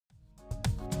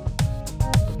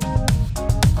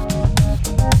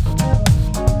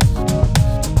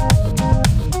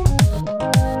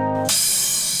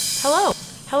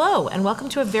Hello, and welcome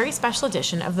to a very special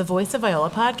edition of the Voice of Viola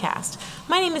podcast.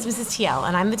 My name is Mrs. TL,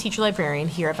 and I'm the teacher librarian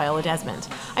here at Viola Desmond.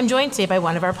 I'm joined today by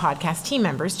one of our podcast team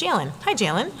members, Jalen. Hi,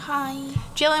 Jalen. Hi.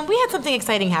 Jalen, we had something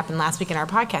exciting happen last week in our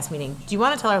podcast meeting. Do you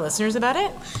want to tell our listeners about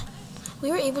it?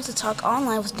 We were able to talk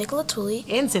online with Nicola Tooley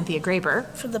and Cynthia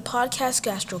Graber for the podcast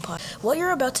Gastropod. What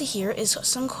you're about to hear is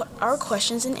our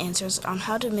questions and answers on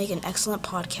how to make an excellent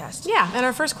podcast. Yeah, and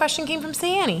our first question came from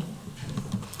Sayani.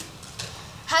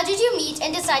 How did you meet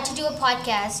and decide to do a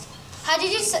podcast? How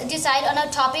did you decide on a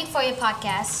topic for your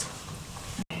podcast?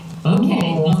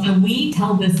 Okay, well, so we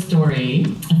tell this story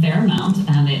a fair amount,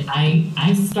 and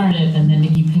I started, and then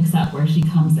Nikki picks up where she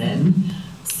comes in.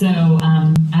 So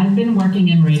I've been working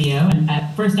in radio, and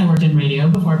at first I worked in radio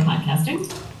before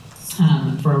podcasting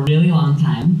for a really long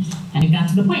time, and it got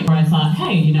to the point where I thought,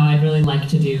 hey, I'd really like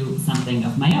to do something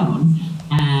of my own.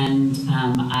 And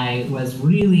I was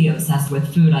really obsessed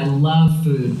with food. I love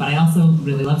food, but I also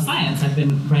really love science. I've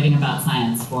been writing about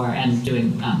science and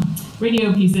doing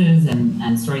radio pieces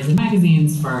and stories in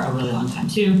magazines for a really long time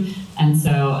too. And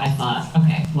so I thought,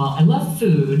 okay, well, I love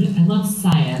food, I love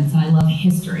science, and I love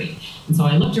history. And so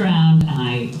I looked around and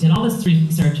I did all this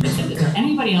research and I said, is there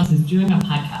anybody else who's doing a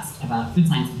podcast about food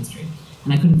science and history?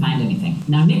 And I couldn't find anything.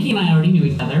 Now, Nikki and I already knew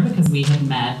each other because we had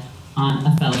met on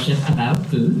a fellowship about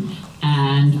food.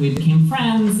 And we became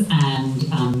friends,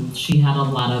 and she had a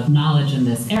lot of knowledge in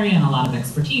this area and a lot of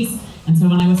expertise. And so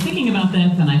when I was thinking about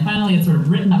this, and I finally had sort of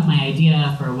written up my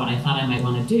idea for what I thought I might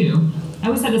want to do, I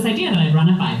always had this idea that I'd run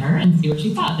it by her and see what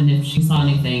she thought, and if she saw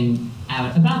anything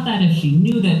out about that, if she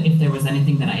knew that if there was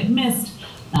anything that I had missed,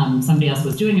 somebody else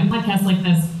was doing a podcast like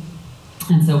this.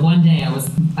 And so one day I was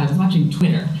watching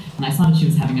Twitter, and I saw that she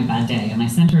was having a bad day, and I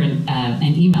sent her an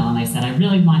email, and I said, I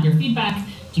really want your feedback.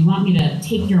 Do you want me to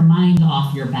take your mind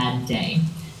off your bad day?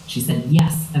 She said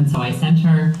yes. And so I sent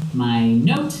her my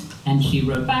note, and she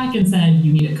wrote back and said,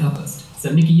 you need a co-host.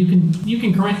 So Nikki, you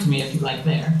can correct me if you like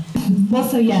there. Well,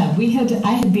 so yeah,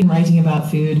 I had been writing about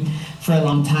food for a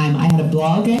long time. I had a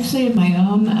blog actually of my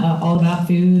own, all about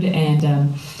food,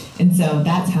 and so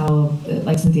that's how,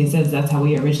 like Cynthia says, that's how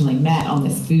we originally met on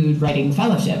this food writing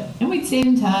fellowship. And we'd stay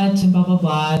in touch and blah, blah,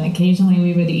 blah. And occasionally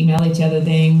we would email each other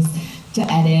things to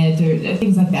edit or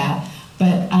things like that.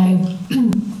 But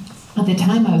at the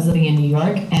time I was living in New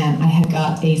York, and I had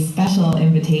got a special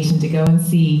invitation to go and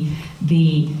see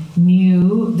the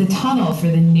tunnel for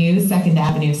the new 2nd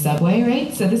Avenue subway,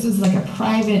 right? So this was like a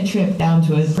private trip down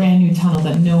to a brand new tunnel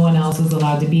that no one else was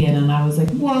allowed to be in. And I was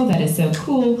like, whoa, that is so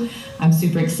cool. I'm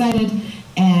super excited.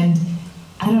 And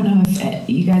I don't know if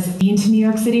you guys have been to New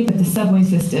York City, but the subway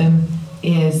system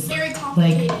is very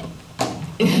complicated.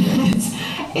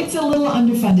 It's a little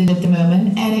underfunded at the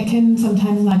moment, and it can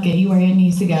sometimes not get you where it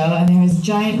needs to go. And there was a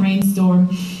giant rainstorm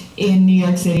in New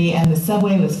York City, and the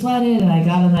subway was flooded, and I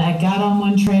got on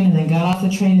one train, and then got off the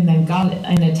train, and then got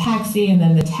in a taxi, and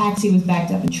then the taxi was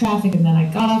backed up in traffic, and then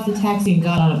I got off the taxi and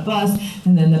got on a bus,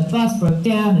 and then the bus broke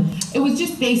down, and it was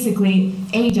just basically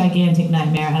a gigantic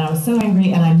nightmare, and I was so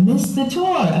angry, and I missed the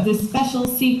tour of this special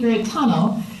secret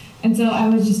tunnel. And so I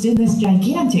was just in this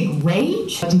gigantic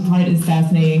rage. The part is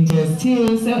fascinating to us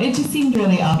too. So it just seemed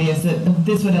really obvious that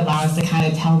this would allow us to kind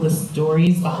of tell the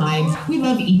stories behind. We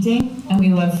love eating and we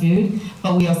love food,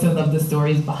 but we also love the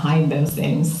stories behind those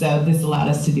things. So this allowed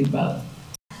us to do both.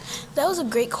 That was a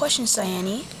great question,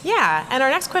 Sayani. Yeah, and our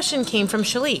next question came from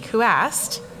Shalik, who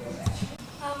asked,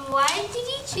 Why did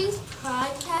you choose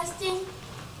podcasting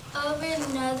over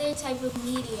another type of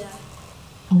media?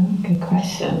 Oh, good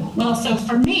question. Well, so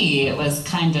for me, it was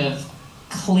kind of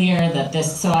clear that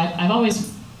I've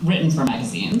always written for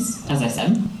magazines, as I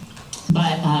said,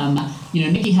 but,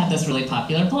 Nikki had this really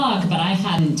popular blog, but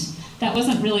that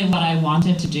wasn't really what I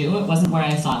wanted to do. It wasn't where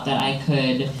I thought that I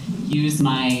could use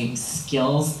my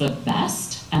skills the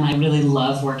best. And I really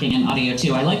love working in audio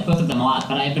too. I like both of them a lot,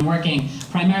 but I've been working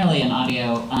primarily in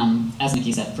audio, as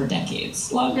Nikki said, for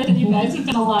decades, longer than you guys have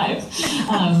been alive.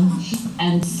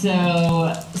 And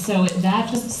so that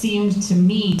just seemed to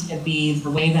me to be the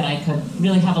way that I could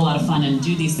really have a lot of fun and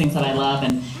do these things that I love.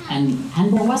 And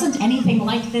there wasn't anything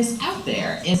like this out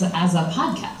there as a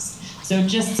podcast. So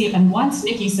and once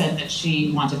Nikki said that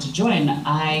she wanted to join,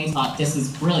 I thought this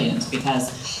is brilliant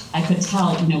because I could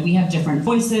tell, we have different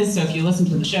voices. So if you listen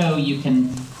to the show, you can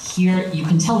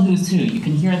tell who's who. You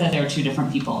can hear that there are two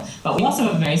different people. But we also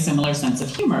have a very similar sense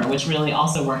of humor, which really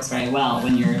also works very well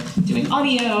when you're doing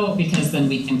audio, because then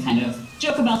we can kind of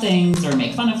joke about things or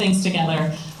make fun of things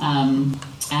together. And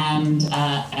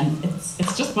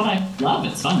it's just what I love.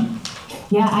 It's fun.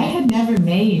 Yeah, I had never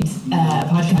made a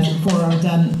podcast before or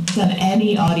done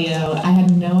any audio. I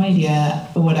had no idea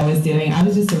what I was doing. I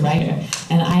was just a writer.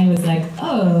 And I was like,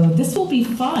 oh, this will be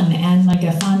fun, and like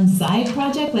a fun side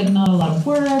project, like not a lot of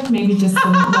work, maybe just to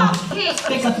like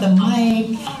pick up the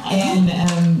mic. And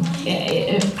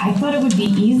I thought it would be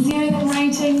easier than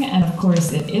writing, and of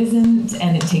course it isn't,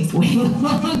 and it takes way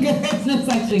longer, and it's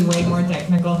actually way more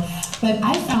technical. But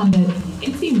I found that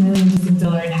it's been really interesting to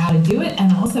learn how to do it,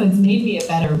 and also it's made me a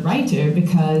better writer,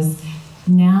 because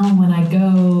now when I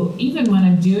go, even when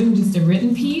I'm doing just a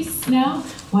written piece now,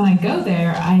 when I go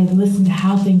there, I listen to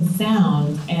how things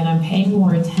sound, and I'm paying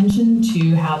more attention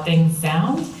to how things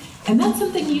sound. And that's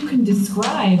something you can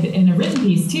describe in a written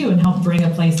piece too, and help bring a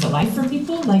place to life for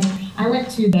people. Like I went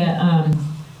to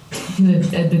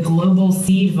the global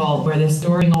seed vault where they're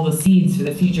storing all the seeds for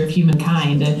the future of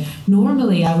humankind. And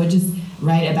normally I would just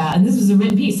write about, and this was a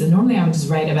written piece, and normally I would just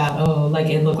write about, oh, like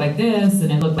it looked like this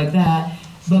and it looked like that.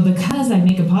 But because I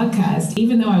make a podcast,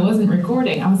 even though I wasn't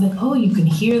recording, I was like, oh, you can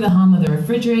hear the hum of the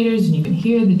refrigerators, and you can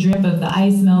hear the drip of the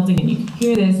ice melting, and you can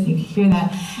hear this, and you can hear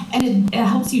that. And it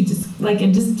helps you just, like,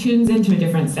 it just tunes into a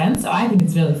different sense. So I think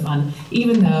it's really fun,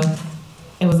 even though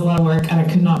it was a lot of work, and I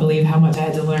could not believe how much I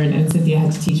had to learn, and Cynthia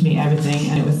had to teach me everything,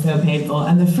 and it was so painful.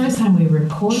 And the first time we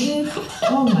recorded,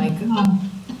 oh my God.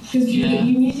 Because you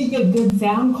need to get good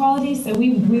sound quality. So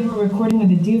we were recording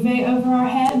with a duvet over our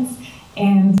heads.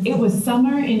 And it was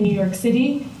summer in New York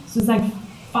City, so it was like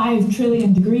 5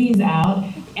 trillion degrees out,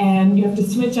 and you have to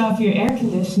switch off your air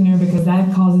conditioner because that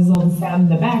causes all the sound in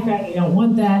the background. You don't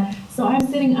want that. So I'm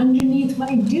sitting underneath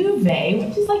my duvet,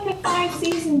 which is like a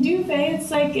 5-season duvet.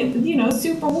 It's like,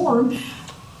 super warm,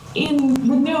 with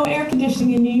no air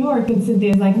conditioning in New York. And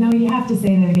Cynthia's like, no, you have to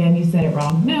say that again. You said it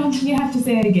wrong. No, you have to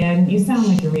say it again. You sound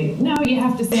like you're reading. No, you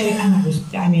have to say it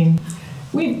again.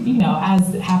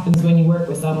 As happens when you work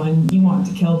with someone, you want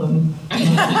to kill them.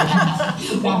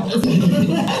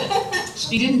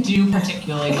 She didn't do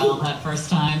particularly well that first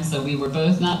time, so we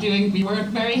weren't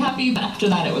very happy, but after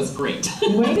that it was great.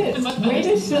 Way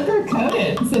to sugarcoat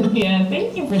it, Cynthia.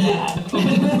 Thank you for that.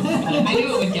 I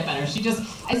knew it would get better. She just,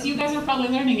 as you guys are probably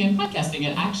learning in podcasting,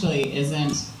 it actually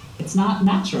isn't, it's not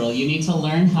natural. You need to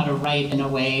learn how to write in a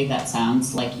way that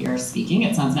sounds like you're speaking.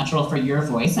 It sounds natural for your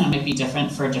voice, and it might be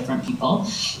different for different people.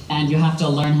 And you have to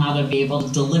learn how to be able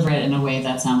to deliver it in a way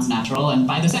that sounds natural. And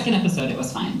by the second episode, it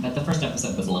was fine, but the first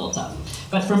episode was a little tough.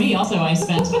 But for me, also, I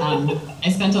spent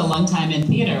a long time in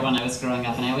theater when I was growing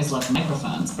up, and I always loved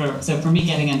microphones. So for me,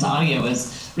 getting into audio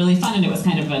was really fun, and it was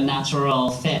kind of a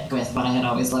natural fit with what I had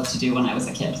always loved to do when I was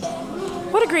a kid.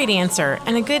 What a great answer,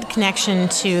 and a good connection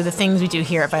to the things we do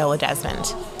here at Viola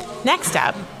Desmond. Next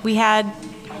up, we had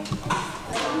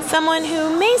someone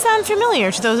who may sound familiar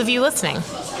to those of you listening.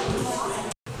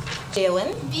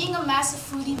 Jalen. Being a massive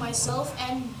foodie myself,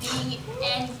 and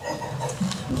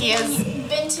Yes.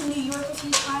 been to New York a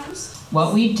few times.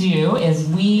 What we do is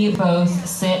we both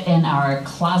sit in our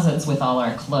closets with all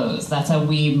our clothes. That's how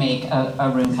we make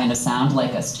a room kind of sound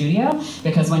like a studio,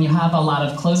 because when you have a lot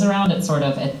of clothes around,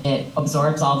 it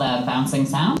absorbs all the bouncing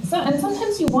sound. And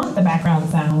sometimes you want the background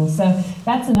sound. So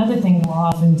that's another thing we'll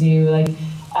often do. Like,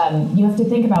 you have to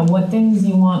think about what things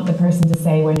you want the person to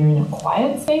say when you're in a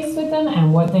quiet space with them,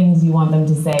 and what things you want them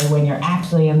to say when you're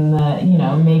actually in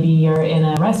maybe you're in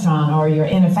a restaurant, or you're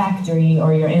in a factory,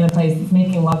 or you're in a place that's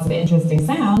making lots of interesting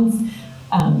sounds,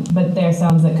 but there are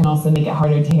sounds that can also make it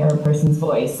harder to hear a person's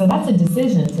voice. So that's a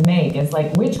decision to make. It's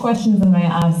like, which questions am I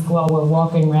ask while we're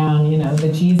walking around,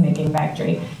 the cheese-making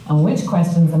factory, and which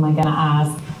questions am I going to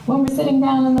ask when we're sitting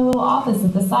down in the little office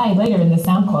at the side later and the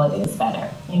sound quality is better,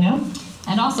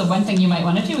 And also, one thing you might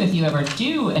want to do if you ever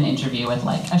do an interview with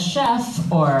like a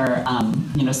chef or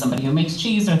somebody who makes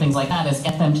cheese or things like that is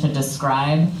get them to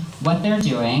describe what they're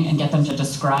doing and get them to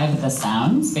describe the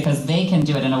sounds, because they can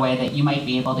do it in a way that you might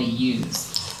be able to use.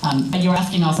 But you were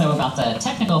asking also about the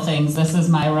technical things. This is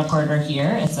my recorder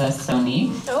here. It's a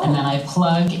Sony. Oh. And then I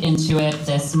plug into it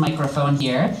this microphone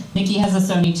here. Nikki has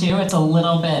a Sony too. It's a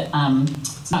little bit,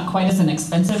 it's not quite as an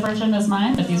expensive version as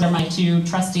mine, but these are my 2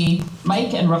 trusty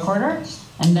mic and recorder.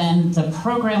 And then the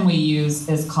program we use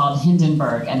is called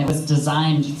Hindenburg, and it was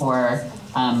designed for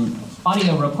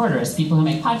audio reporters, people who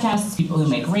make podcasts, people who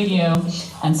make radio.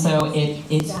 And so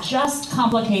it's just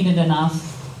complicated enough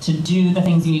to do the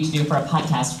things you need to do for a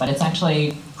podcast, but it's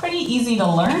actually pretty easy to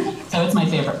learn, so it's my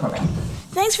favorite program.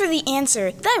 Thanks for the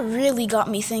answer. That really got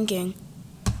me thinking.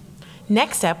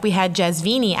 Next up, we had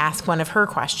Jasvini ask one of her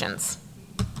questions.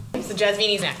 So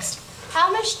Jasvini's next.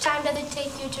 How much time does it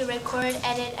take you to record,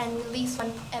 edit, and release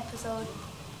one episode?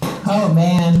 Oh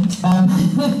man,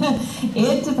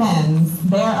 it depends.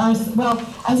 There are,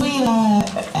 as we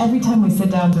every time we sit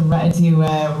down to write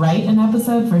an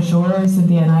episode, for sure,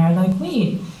 Cynthia and I are like,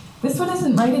 wait, this one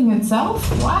isn't writing itself?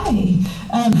 Why?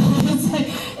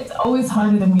 It's always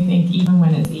harder than we think, even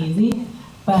when it's easy.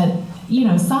 But,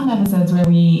 some episodes where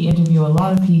we interview a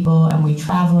lot of people and we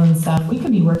travel and stuff, we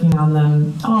could be working on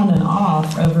them on and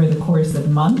off over the course of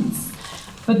months.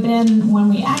 But then when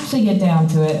we actually get down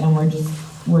to it and we're just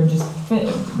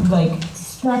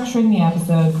structuring the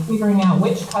episode, figuring out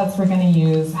which cuts we're going to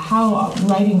use, how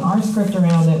writing our script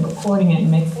around it, recording it,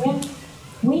 and mixing it,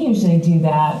 we usually do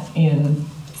that in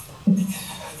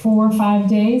 4 or 5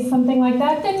 days, something like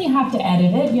that. Then you have to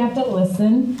edit it, you have to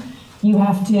listen, you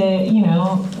have to,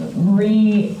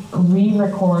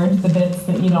 re-record the bits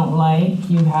that you don't like,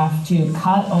 you have to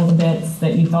cut all the bits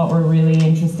that you thought were really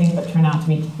interesting but turn out to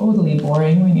be totally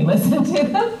boring when you listen to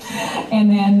them,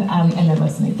 and then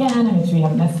listen again and make sure you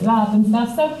haven't messed it up and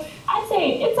stuff. So I'd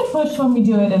say it's a push when we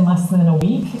do it in less than a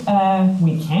week.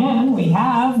 We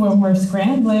have, when we're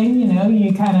scrambling,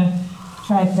 you kind of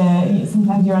try to,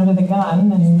 sometimes you're under the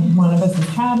gun and one of us is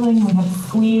traveling and we have to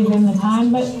squeeze in the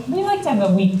time, but we like to have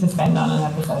a week to spend on an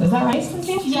episode. Is that right,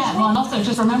 Cynthia? Yeah, well, and also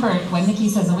just remember, when Nikki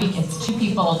says a week, it's 2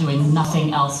 people doing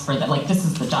nothing else for that. Like, this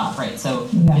is the job, right? So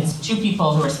It's 2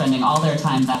 people who are spending all their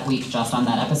time that week just on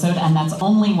that episode, and that's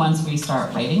only once we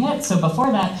start writing it. So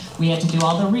before that, we had to do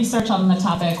all the research on the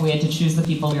topic, we had to choose the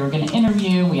people we were going to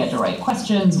interview, we had to write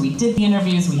questions, we did the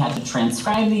interviews, we had to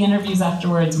transcribe the interviews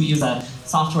afterwards, we use a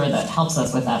software that helps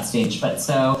us with that stage. But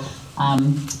so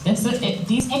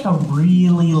these take a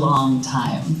really long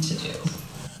time to do.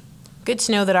 Good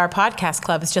to know that our podcast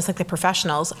club is just like the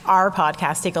professionals. Our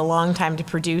podcasts take a long time to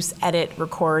produce, edit,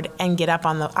 record, and get up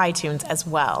on the iTunes as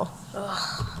well.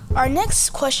 Our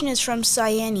next question is from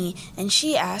Sayani, and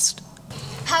she asked,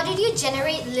 How did you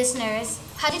generate listeners?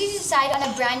 How did you decide on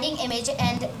a branding image,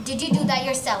 and did you do that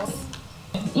yourself?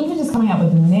 Even just coming up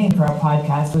with a name for our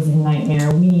podcast was a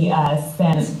nightmare. We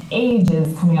spent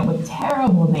ages coming up with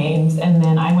terrible names, and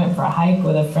then I went for a hike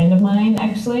with a friend of mine,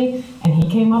 actually, and he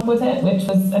came up with it, which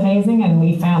was amazing, and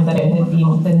we found that it had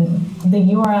been, the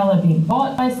URL had been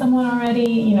bought by someone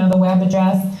already, the web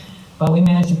address, but we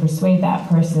managed to persuade that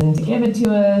person to give it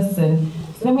to us, and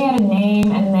then we had a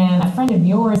name, and then a friend of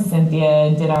yours, Cynthia,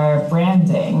 did our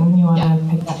branding. You want to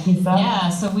pick that piece up? Yeah,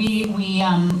 so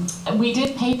we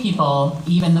did pay people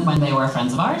even when they were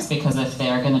friends of ours, because if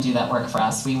they're going to do that work for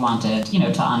us, we wanted,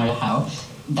 to honor how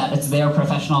that it's their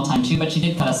professional time too. But she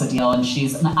did cut us a deal, and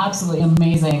she's an absolutely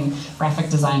amazing graphic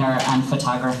designer and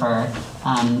photographer.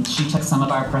 She took some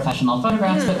of our professional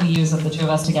photographs that we use of the 2 of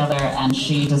us together, and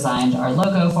she designed our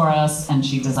logo for us, and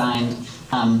she designed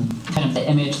kind of the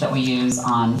image that we use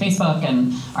on Facebook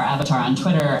and our avatar on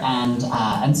Twitter,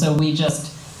 and so we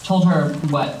just told her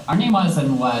what our name was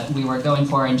and what we were going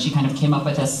for, and she kind of came up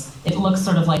with this. It looks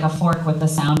sort of like a fork with the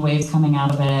sound waves coming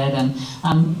out of it, and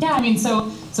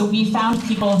so we found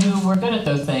people who were good at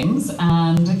those things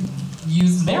and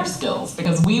used their skills,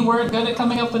 because we weren't good at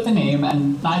coming up with a name,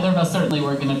 and neither of us certainly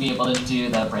were going to be able to do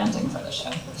the branding for the show.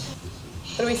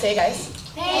 What do we say, guys?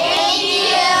 Thank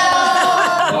you!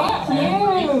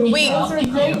 Those are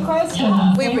great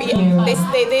questions.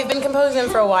 They've been composing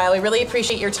for a while. We really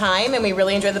appreciate your time, and we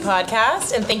really enjoyed the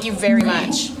podcast, and thank you very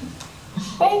much.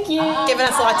 Thank you. Giving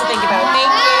us a lot to think about.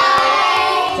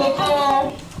 Thank you. Take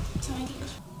care.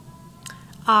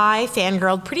 I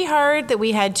fangirled pretty hard that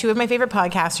we had 2 of my favorite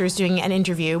podcasters doing an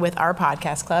interview with our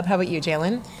podcast club. How about you,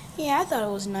 Jalen? Yeah, I thought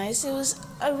it was nice. It was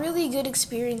a really good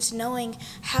experience knowing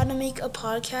how to make a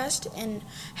podcast and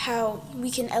how we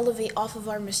can elevate off of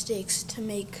our mistakes to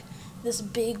make this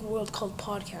big world called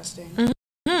podcasting.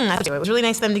 It was really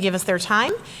nice of them to give us their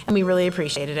time, and we really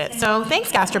appreciated it. So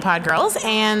thanks, Gastropod girls,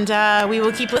 and we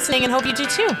will keep listening and hope you do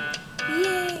too.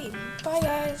 Yeah.